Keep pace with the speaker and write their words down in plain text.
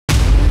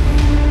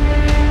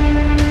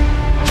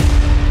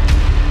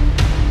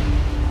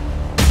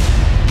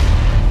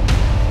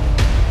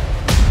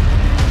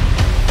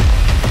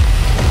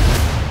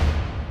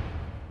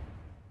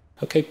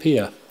Okay,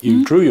 Pia,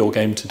 you drew your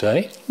game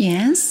today.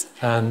 Yes.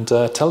 And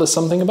tell us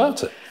something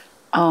about it.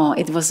 Oh,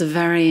 it was a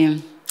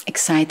very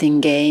exciting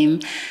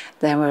game.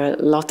 There were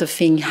a lot of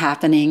things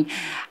happening.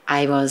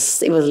 It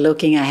was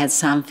looking, I had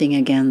something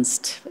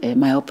against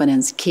my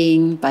opponent's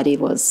king, but it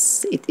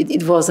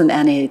wasn't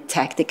any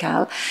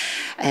tactical.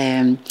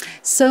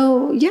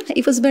 So yeah,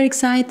 it was very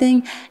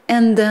exciting.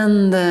 And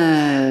then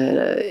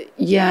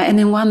and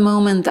in one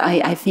moment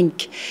I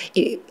think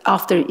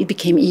after it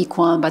became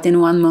equal, but in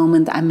one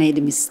moment I made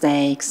a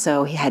mistake,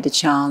 so he had a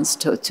chance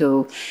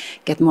to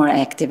get more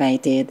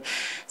activated.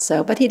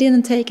 So, but he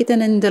didn't take it,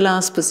 and in the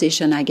last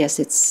position, I guess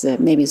it's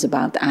maybe it's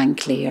about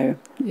unclear,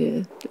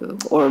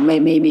 or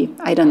maybe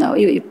I don't know.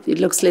 It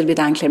looks a little bit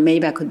unclear.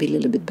 Maybe I could be a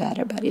little bit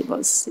better, but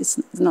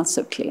it's not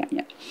so clear.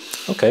 Yeah.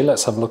 Okay,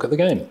 let's have a look at the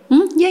game.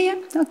 Yeah.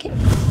 Okay.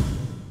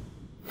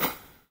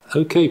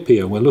 Okay,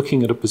 Pia, we're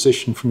looking at a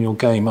position from your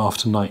game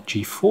after knight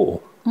g4.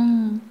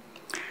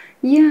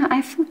 Yeah,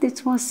 I thought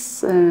it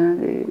was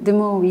the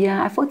move.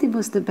 Yeah, I thought it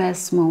was the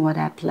best move what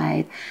I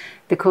played,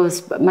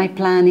 because my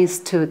plan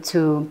is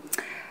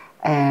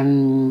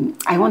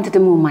I wanted to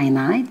move my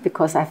knight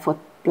because I thought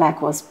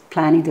Black was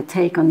planning to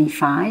take on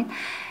e5,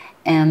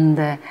 and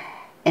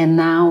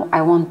now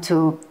I want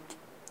to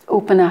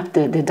open up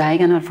the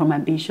diagonal for my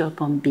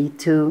bishop on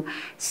b2.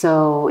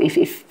 So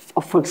if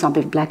for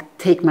example, if Black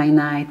take my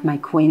knight, my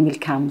queen will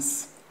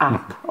comes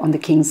up on the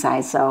king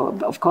side. So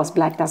of course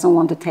Black doesn't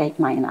want to take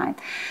my knight.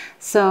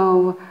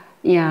 So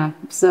yeah,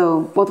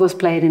 so what was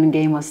played in the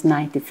game was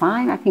knight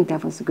e5. I think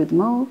that was a good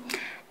move,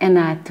 and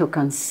I took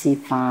on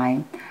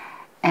c5,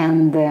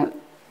 and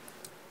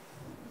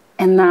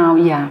now,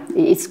 yeah,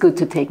 it's good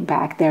to take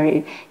back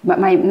there. But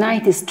my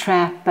knight is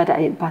trapped, but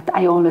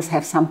I always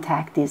have some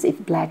tactics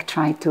if Black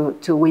try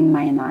to win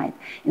my knight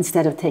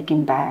instead of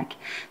taking back.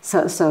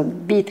 So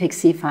b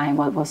takes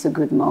c5 was a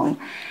good move.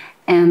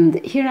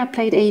 And here I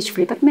played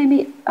h3, but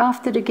maybe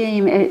after the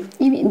game,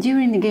 even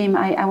during the game,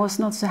 I was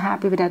not so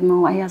happy with that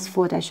move. I just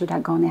thought I should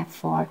have gone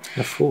f4.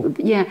 f4?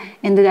 Yeah,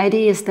 and the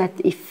idea is that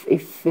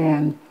if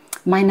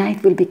my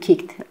knight will be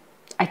kicked,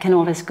 I can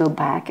always go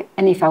back,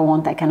 and if I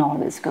want, I can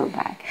always go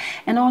back.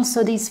 And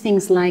also these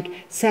things like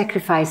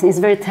sacrificing, it's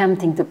very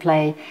tempting to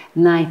play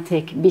knight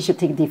take, bishop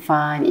take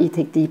d5, e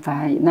take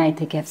d5, knight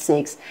take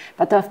f6,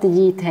 but after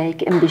e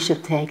take and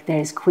bishop take, there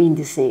is queen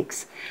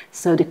d6.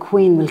 So the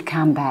queen will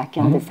come back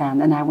and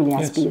defend, and I will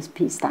just be a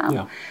piece down.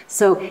 Yeah.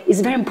 So it's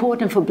very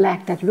important for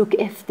Black that rook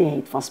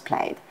f8 was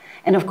played.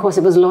 And of course,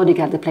 it was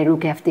logical to play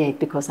rook f8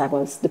 because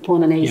the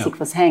pawn on a6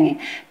 was hanging.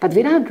 But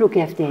without rook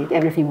f8,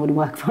 everything would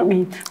work for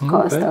me, of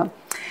course.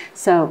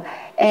 So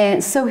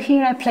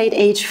here I played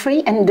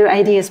h3, and the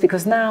idea is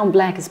because now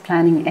Black is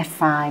planning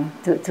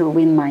f5 to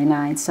win my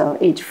knight, so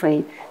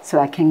h3, so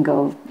I can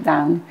go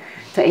down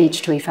to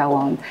h2 if I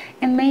want.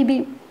 And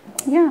maybe,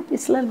 yeah,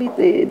 it's a little bit,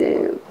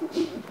 the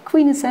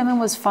queen e7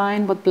 was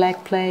fine, what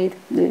Black played.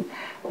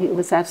 It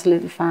was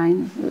absolutely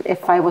fine.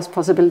 f5 was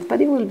possible,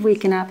 but it will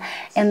weaken up.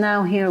 And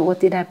now here, what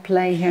did I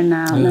play here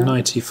now?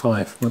 Knight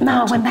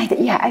e5.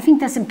 Yeah, I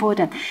think that's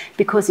important,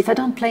 because if I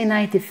don't play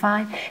knight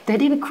e5, the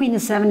idea with queen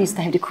e7 is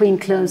to have the queen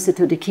closer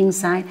to the king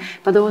side,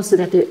 but also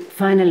that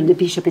finally the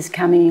bishop is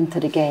coming into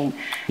the game.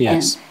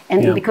 Yes.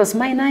 And because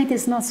my knight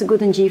is not so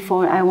good in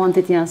g4, I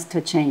wanted just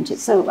to change it.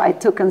 So I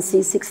took on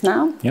c6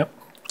 now. Yep.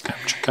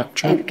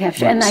 Capture.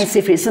 And knight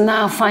c3. So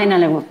now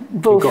finally,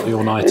 both. You got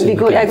your knight in the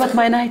game. I got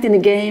my knight in the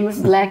game.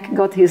 Black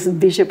got his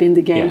bishop in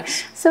the game.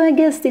 Yes. So I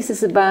guess this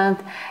is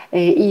about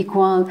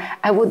equal.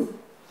 I would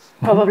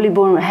probably be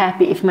more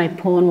happy if my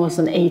pawn was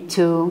on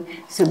a2,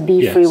 so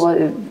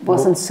b3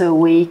 wasn't so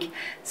weak.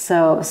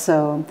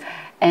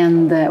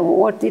 And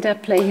what did I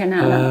play here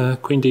now?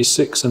 Queen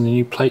d6, and then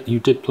you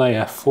did play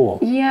f4.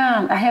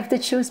 Yeah, I have to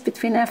choose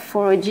between f4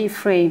 or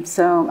g3,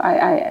 so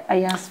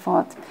I just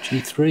thought...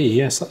 g3,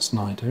 yes, that's an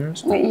idea,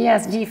 isn't it?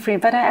 Yes,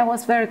 g3, but I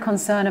was very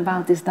concerned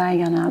about this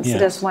diagonal, so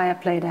that's why I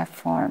played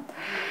f4.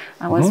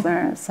 I was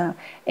very, so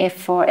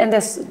f4, and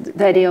that's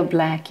the idea of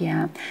Black,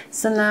 yeah.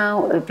 So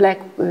now Black,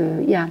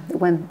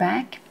 went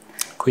back.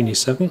 Queen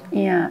e7?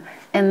 Yeah.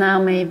 And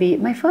now maybe,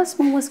 my first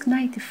move was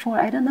knight e4.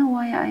 I don't know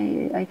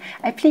why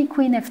I played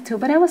queen f2,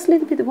 but I was a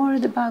little bit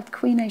worried about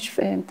queen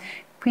h4.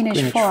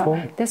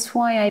 That's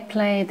why I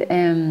played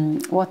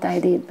what I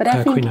did. But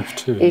I think queen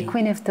f2.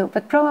 Queen f2.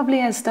 But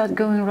probably I started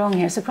going wrong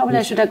here. So probably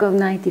I should have gone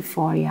knight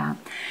e4, yeah.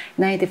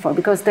 Knight e4,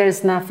 because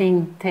there's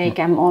nothing take.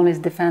 I'm always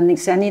defending.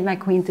 So I need my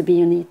queen to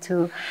be on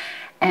e2.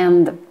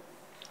 And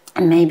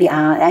maybe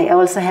I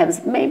also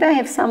have, maybe I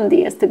have some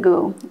ideas to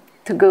go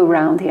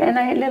around here, and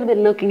I a little bit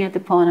looking at the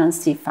pawn on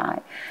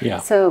c5. Yeah.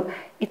 So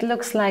it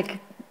looks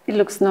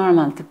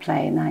normal to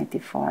play knight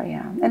e4,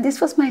 yeah. And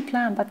this was my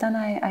plan, but then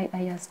I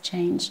just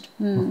changed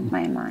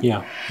my mind.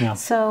 Yeah.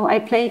 So I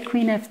played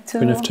queen f2.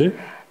 Queen f2.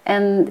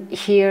 And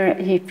here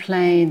he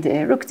played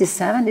rook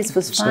d7. This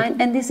was fine,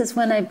 and this is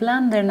when I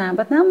blunder now.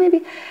 But now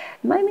maybe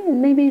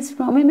it's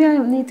wrong. Maybe I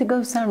need to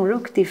go some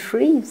rook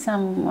d3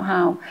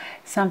 somehow.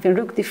 Something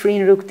rook d3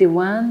 and rook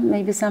d1.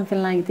 Maybe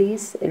something like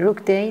this.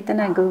 Rook d8,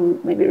 and I go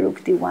maybe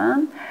rook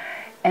d1.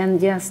 and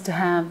just to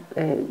have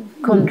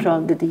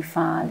control the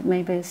d5,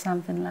 maybe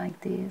something like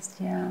this,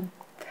 yeah.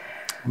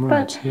 Right,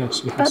 but,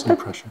 yes, you have some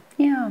pressure.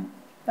 Yeah,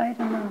 I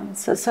don't know.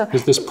 So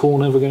is this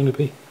pawn ever going to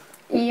be?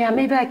 Yeah,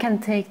 maybe I can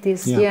take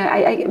this.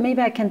 Yeah,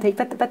 maybe I can take.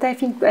 But I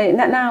think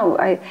now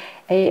I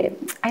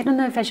don't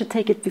know if I should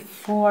take it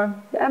before.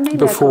 Maybe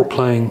before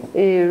playing.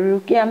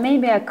 Rook. Yeah,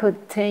 maybe I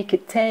could take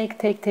it.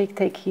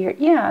 Take here.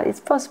 Yeah, it's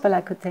possible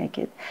I could take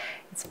it.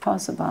 It's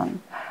possible,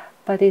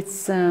 but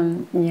it's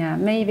yeah.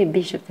 Maybe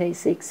bishop takes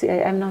 6.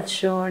 I'm not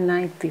sure.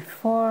 Knight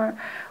b4.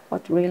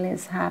 What really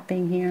is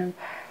happening here?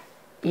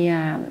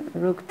 Yeah,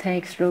 rook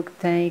takes.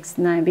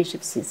 Knight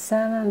bishop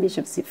c7.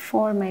 Bishop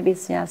c4. Maybe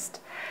it's just.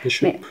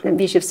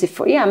 Bishop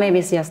c4. Yeah, maybe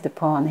it's just the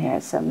pawn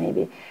here. So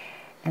maybe,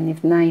 and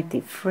if knight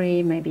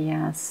d3, maybe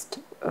just.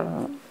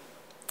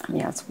 I'm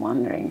just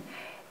wondering.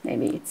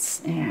 Maybe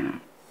it's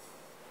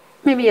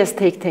maybe just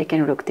take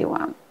and rook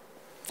d1.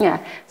 Yeah.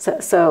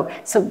 So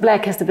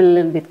black has to be a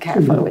little bit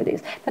careful with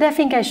this. But I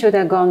think I should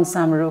have gone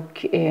some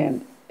rook.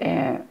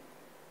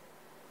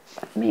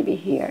 Maybe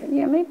here.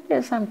 Yeah, maybe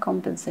there's some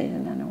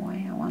compensation in a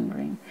way. I'm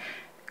wondering.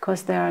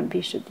 Because there are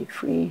bishop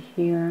d3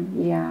 here,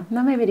 yeah.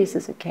 No, maybe this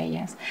is okay.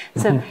 Yes.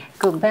 So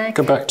go back.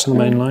 Go back to the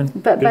main line.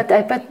 But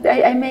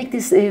I make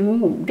this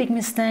big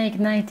mistake,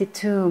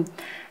 92,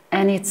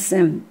 and it's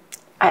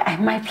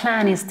my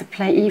plan is to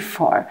play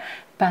e4,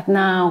 but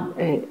now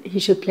he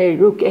should play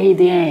rook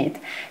a8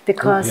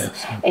 because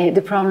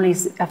the problem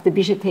is after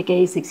bishop take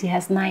a6, he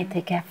has knight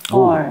take f4.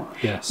 Oh,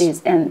 yes.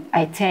 And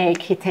I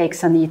take, he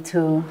takes on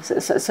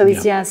e2. So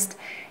it's just.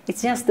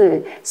 It's just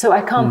so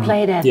I can't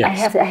play that.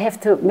 Yes. I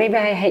have to. Maybe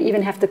I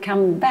even have to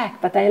come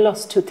back. But I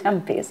lost 2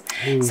 tempis.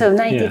 So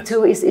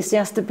 92 is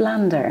just a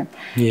blunder.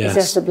 Yes.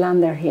 It's just a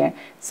blunder here.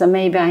 So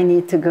maybe I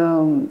need to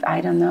go. I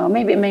don't know.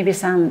 Maybe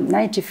some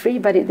 93.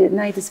 But the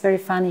knight is very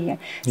funny here.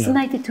 So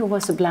 92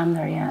 was a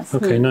blunder. Yes.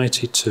 Okay,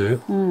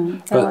 92.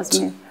 That was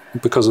me.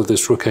 Because of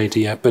this rook ad,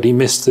 but he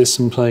missed this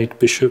and played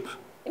bishop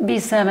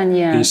b7.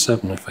 Yeah.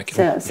 b7. If I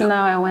can. So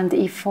now I went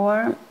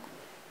e4,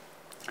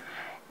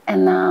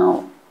 and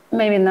now.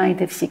 Maybe knight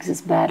f6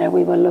 is better.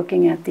 We were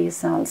looking at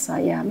this also.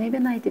 Yeah, maybe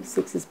knight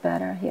f6 is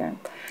better here,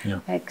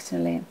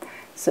 actually.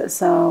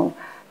 So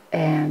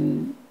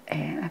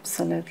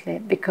absolutely.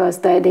 Because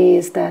the idea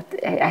is that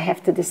I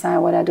have to decide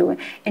what I do.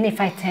 And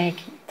if I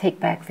take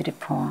back with the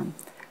pawn.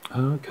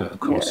 Okay, of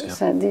course, yeah.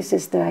 So this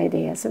is the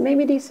idea. So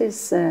maybe this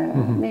is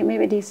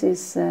maybe this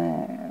is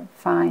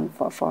fine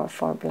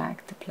for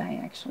black to play,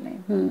 actually.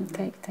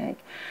 Take.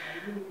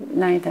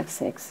 Knight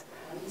f6.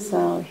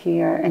 So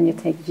here, and you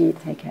take g,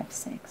 take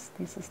f6.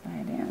 This is the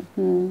idea.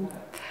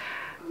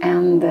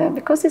 And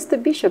because it's the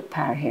bishop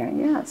pair here,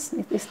 yes,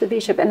 it's the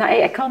bishop. And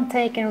I can't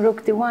take in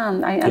rook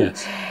d1.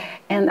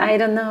 And I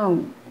don't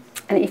know.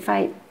 And if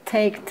I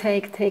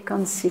take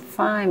on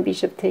c5,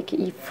 bishop take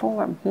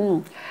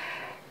e4.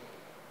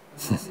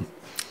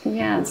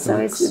 Yeah, so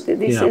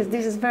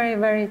this is very,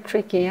 very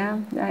tricky, yeah?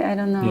 I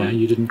don't know. Yeah,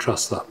 you didn't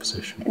trust that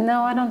position.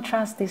 No, I don't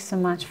trust this so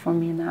much for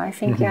me now. I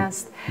think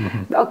just,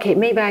 okay,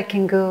 maybe I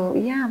can go,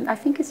 yeah, I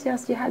think it's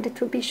just you have the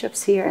 2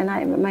 bishops here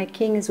and my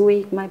king is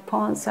weak, my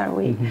pawns are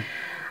weak.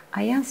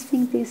 I just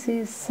think this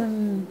is,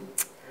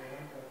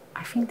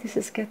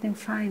 getting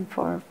fine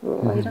for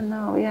I don't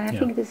know, I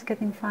think this is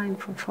getting fine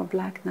for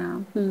black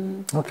now.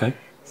 Okay.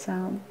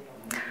 So,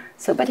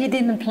 but he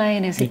didn't play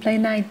this. He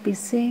played knight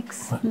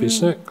b6. Knight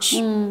b6.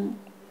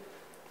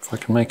 If I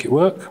can make it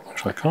work,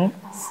 which I can't.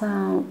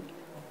 So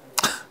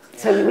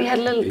we had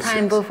little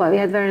time both. We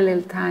had very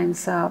little time.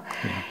 So,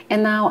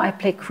 and now I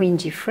play queen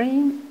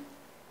g3.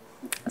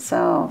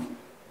 So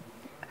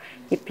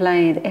he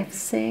played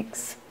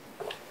f6.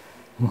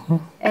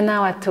 And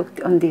now I took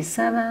on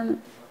d7.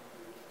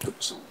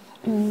 Oops.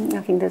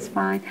 I think that's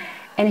fine.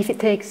 And if he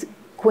takes.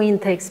 Queen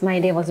takes, my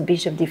idea was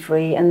bishop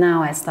d3, and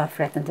now I start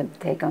threatening to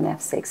take on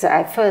f6. So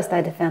first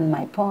I defend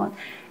my pawn,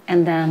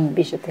 and then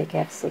bishop take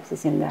f6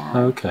 is in there.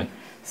 Okay.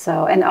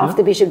 So, and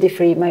after bishop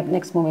d3, my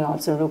next move is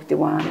also rook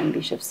d1 and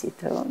bishop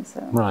c2.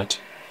 So. Right.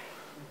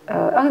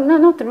 No,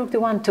 not the rook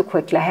d1 too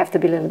quickly. I have to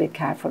be a little bit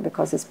careful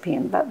because it's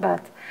pinned.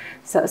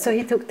 So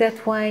he took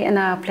that way, and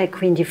now I play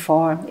queen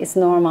g4. It's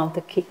normal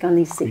to kick on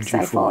e6,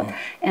 I thought.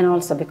 And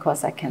also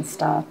because I can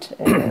start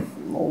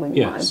moving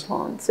my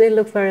pawn. So it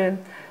looked very...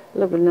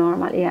 Look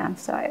normal, yeah.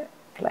 So I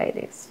play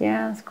this,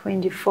 yes.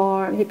 Queen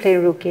d4. He played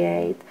rook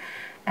e8,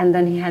 and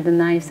then he had a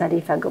nice idea.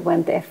 If I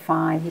went to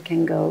f5, he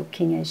can go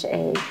king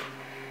h8,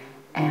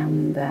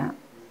 and.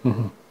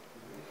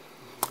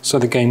 So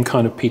the game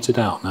kind of petered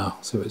out now.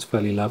 So it's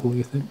fairly level,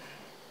 you think?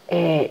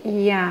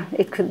 Yeah,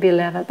 it could be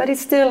level, but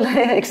it's still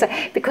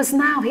because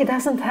now he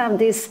doesn't have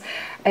this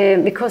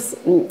because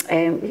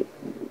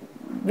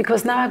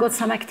now I got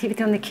some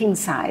activity on the king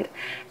side,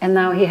 and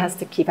now he has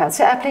to keep out.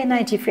 So I play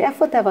knight g3. I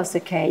thought that was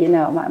okay, you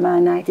know, my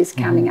knight is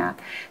coming up.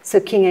 So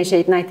king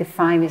h8, knight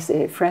f5 is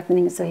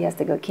threatening, so he has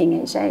to go king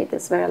h8.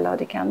 It's very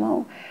logical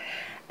move.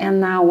 And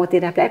now what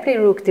did I play? I played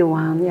rook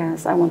d1,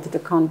 yes, I wanted to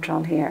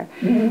control here.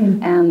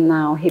 And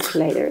now he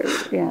played,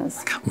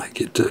 yes. I can't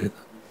make it do that.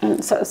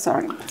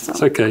 Sorry.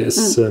 It's okay.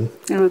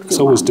 It's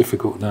always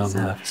difficult down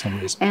there for some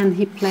reason. And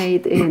he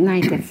played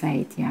knight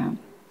f8, yeah,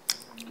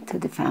 to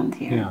defend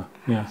here. Yeah,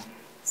 yeah.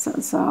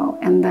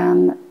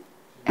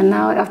 And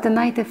now after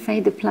knight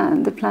f8,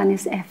 the plan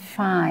is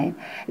f5.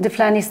 The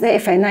plan is the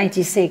f5, knight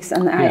e6,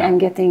 and I'm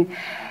getting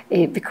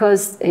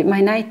because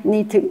my knight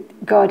need to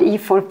guard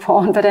e4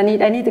 pawn, but I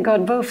need to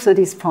guard both of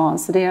these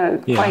pawns, so they are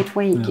quite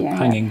weak. Yeah,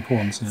 hanging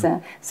pawns. Yeah.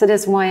 So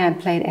that's why I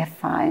played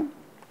f5.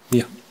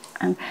 Yeah.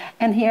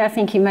 And here I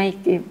think he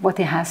made what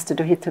he has to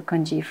do. He took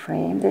on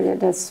g3.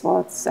 That's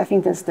I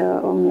think that's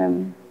the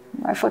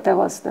I thought that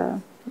was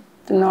the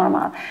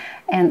normal.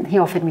 And he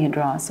offered me a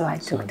draw, so I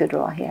took the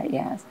draw here.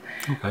 Yes.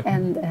 Okay.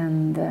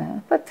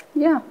 But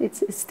yeah,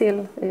 it's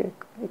still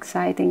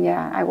exciting.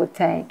 Yeah, I would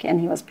take,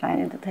 and he was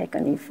planning to take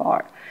on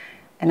e4,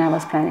 and I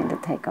was planning to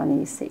take on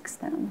e6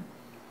 then.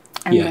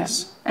 And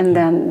yes.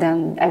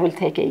 Then I will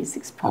take a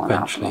e6 pawn.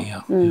 Eventually,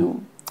 after. yeah.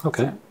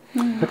 Okay.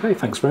 Okay.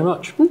 Thanks very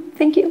much.